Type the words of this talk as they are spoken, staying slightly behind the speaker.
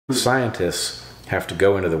Scientists have to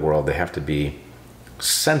go into the world, they have to be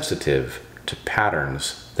sensitive to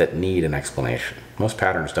patterns that need an explanation. Most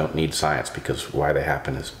patterns don't need science because why they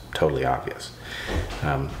happen is totally obvious.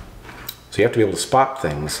 So you have to be able to spot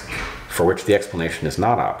things for which the explanation is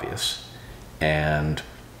not obvious, and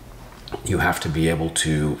you have to be able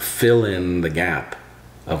to fill in the gap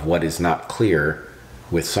of what is not clear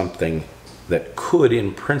with something that could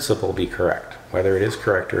in principle be correct. Whether it is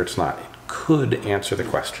correct or it's not, it could answer the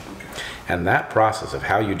question. And that process of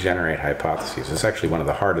how you generate hypotheses is actually one of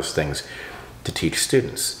the hardest things to teach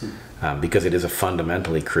students, because it is a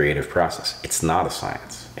fundamentally creative process. It's not a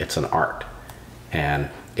science, it's an art. And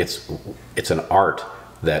it's an art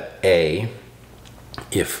that,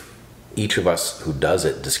 if each of us who does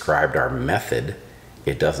it described our method,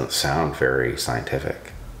 it doesn't sound very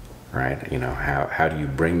scientific, right? You know, how do you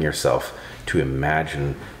bring yourself to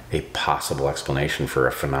imagine a possible explanation for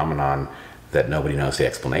a phenomenon that nobody knows the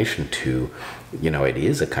explanation to? You know, it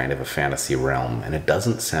is a kind of a fantasy realm, and it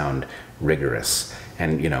doesn't sound rigorous.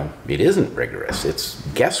 And, you know, it isn't rigorous. It's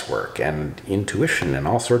guesswork and intuition and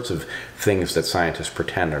all sorts of things that scientists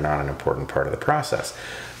pretend are not an important part of the process.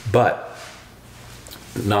 But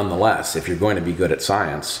nonetheless, if you're going to be good at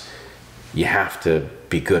science, you have to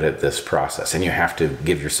be good at this process, and you have to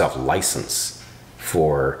give yourself license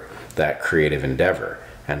for that creative endeavor.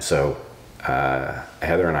 And so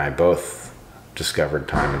Heather and I both discovered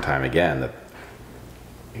time and time again that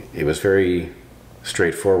it was very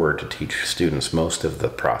straightforward to teach students most of the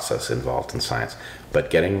process involved in science,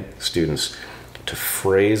 but getting students to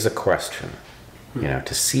phrase a question, you know,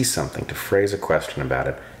 to see something, to phrase a question about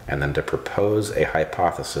it, and then to propose a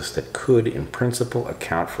hypothesis that could in principle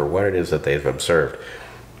account for what it is that they've observed.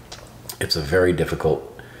 It's a very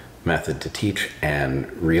difficult method to teach,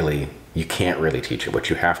 and really you can't really teach it. What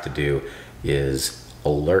you have to do is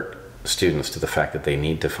alert students to the fact that they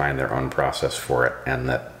need to find their own process for it, and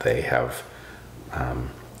that they have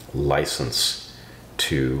license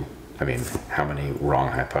to, I mean, how many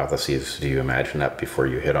wrong hypotheses do you imagine up before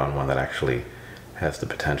you hit on one that actually has the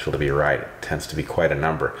potential to be right? It tends to be quite a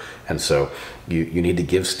number. And so you need to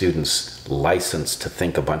give students license to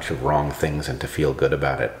think a bunch of wrong things and to feel good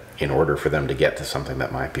about it in order for them to get to something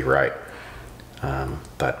that might be right.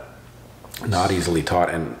 But not easily taught,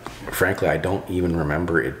 and frankly, I don't even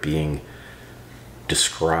remember it being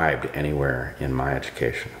described anywhere in my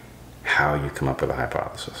education, how you come up with a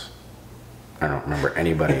hypothesis. I don't remember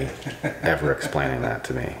anybody ever explaining that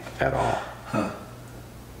to me at all. Huh.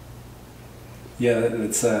 Yeah,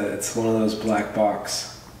 it's one of those black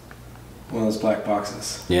boxes.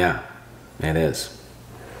 Yeah, it is.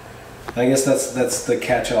 I guess that's the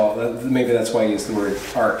catch-all. Maybe that's why I use the word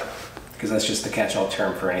art, because that's just the catch-all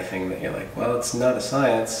term for anything that you're like, well, it's not a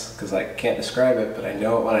science because I can't describe it, but I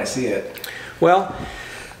know it when I see it. Well,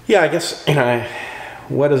 yeah, I guess, you know,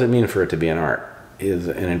 what does it mean for it to be an art is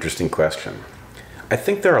an interesting question. I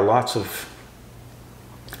think there are lots of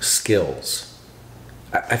skills.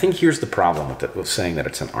 I think here's the problem with saying that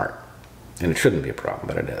it's an art, and it shouldn't be a problem,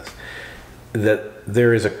 but it is. That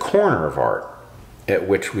there is a corner of art at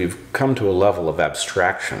which we've come to a level of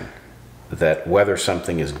abstraction that whether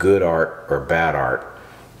something is good art or bad art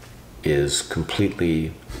is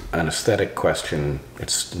completely an aesthetic question.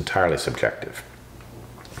 It's entirely subjective.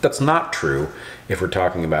 That's not true if we're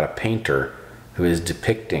talking about a painter who is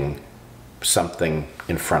depicting something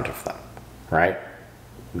in front of them, right?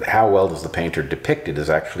 How well does the painter depict it is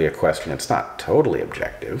actually a question. It's not totally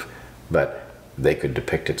objective, but they could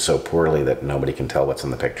depict it so poorly that nobody can tell what's in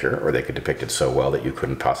the picture, or they could depict it so well that you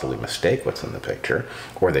couldn't possibly mistake what's in the picture,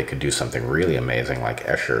 or they could do something really amazing like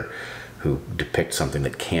Escher, who depicts something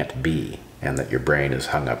that can't be, and that your brain is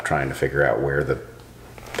hung up trying to figure out where the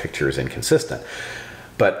picture is inconsistent.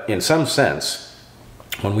 But in some sense,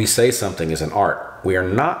 when we say something is an art, we are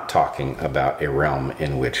not talking about a realm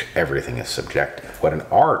in which everything is subjective. What an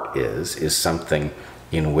art is something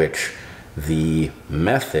in which the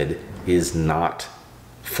method is not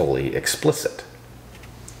fully explicit.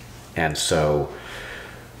 And so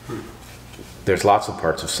there's lots of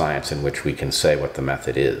parts of science in which we can say what the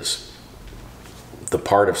method is. The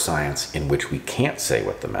part of science in which we can't say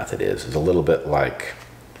what the method is a little bit like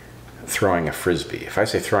throwing a frisbee. If I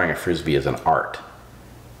say throwing a frisbee is an art,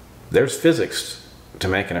 there's physics to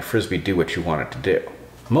making a frisbee do what you want it to do.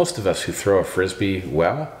 Most of us who throw a frisbee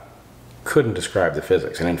well couldn't describe the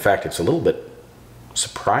physics. And in fact, it's a little bit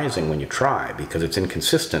surprising when you try, because it's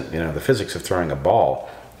inconsistent. You know, the physics of throwing a ball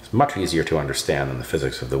is much easier to understand than the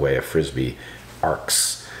physics of the way a frisbee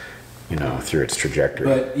arcs, you know, through its trajectory.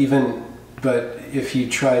 But if you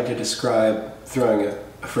tried to describe throwing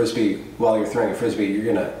a frisbee while you're throwing a frisbee,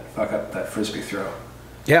 you're gonna fuck up that frisbee throw.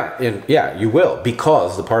 Yeah, you will,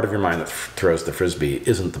 because the part of your mind that throws the frisbee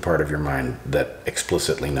isn't the part of your mind that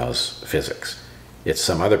explicitly knows physics. It's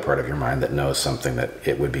some other part of your mind that knows something that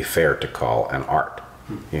it would be fair to call an art.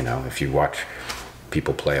 You know, if you watch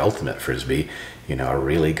people play ultimate frisbee, you know, a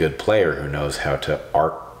really good player who knows how to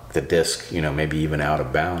arc the disc, you know, maybe even out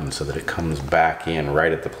of bounds so that it comes back in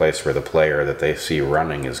right at the place where the player that they see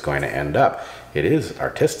running is going to end up. It is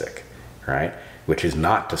artistic, right? Which is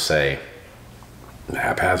not to say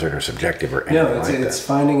haphazard or subjective or anything like that. No, it's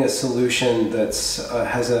finding a solution that's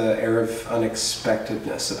has an air of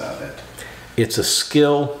unexpectedness about it. It's a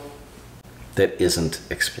skill that isn't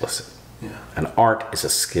explicit. Yeah. An art is a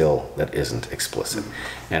skill that isn't explicit.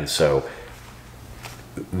 And so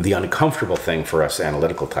the uncomfortable thing for us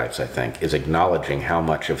analytical types, I think, is acknowledging how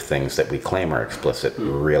much of things that we claim are explicit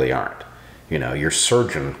really aren't. You know, your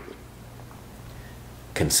surgeon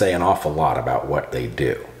can say an awful lot about what they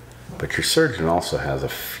do, but your surgeon also has a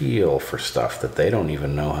feel for stuff that they don't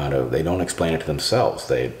even know how to, they don't explain it to themselves.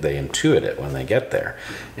 They intuit it when they get there.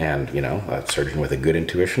 And, you know, a surgeon with a good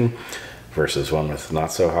intuition versus one with not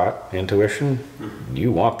so hot intuition,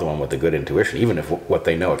 you want the one with the good intuition, even if what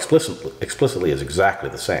they know explicitly is exactly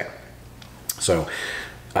the same. So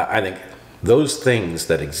I think those things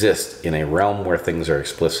that exist in a realm where things are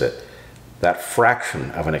explicit, that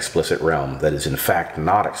fraction of an explicit realm that is in fact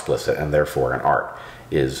not explicit and therefore an art,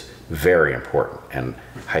 is very important. And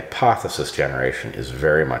hypothesis generation is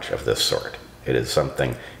very much of this sort. It is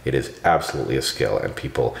something, it is absolutely a skill, and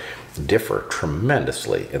people differ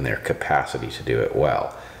tremendously in their capacity to do it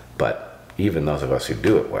well. But even those of us who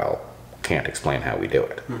do it well can't explain how we do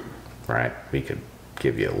it, right? We could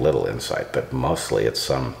give you a little insight, but mostly it's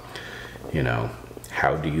some, you know,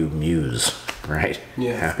 how do you muse, right?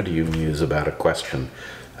 Yeah. How do you muse about a question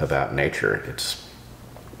about nature? It's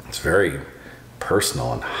very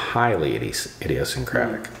personal and highly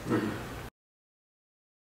idiosyncratic.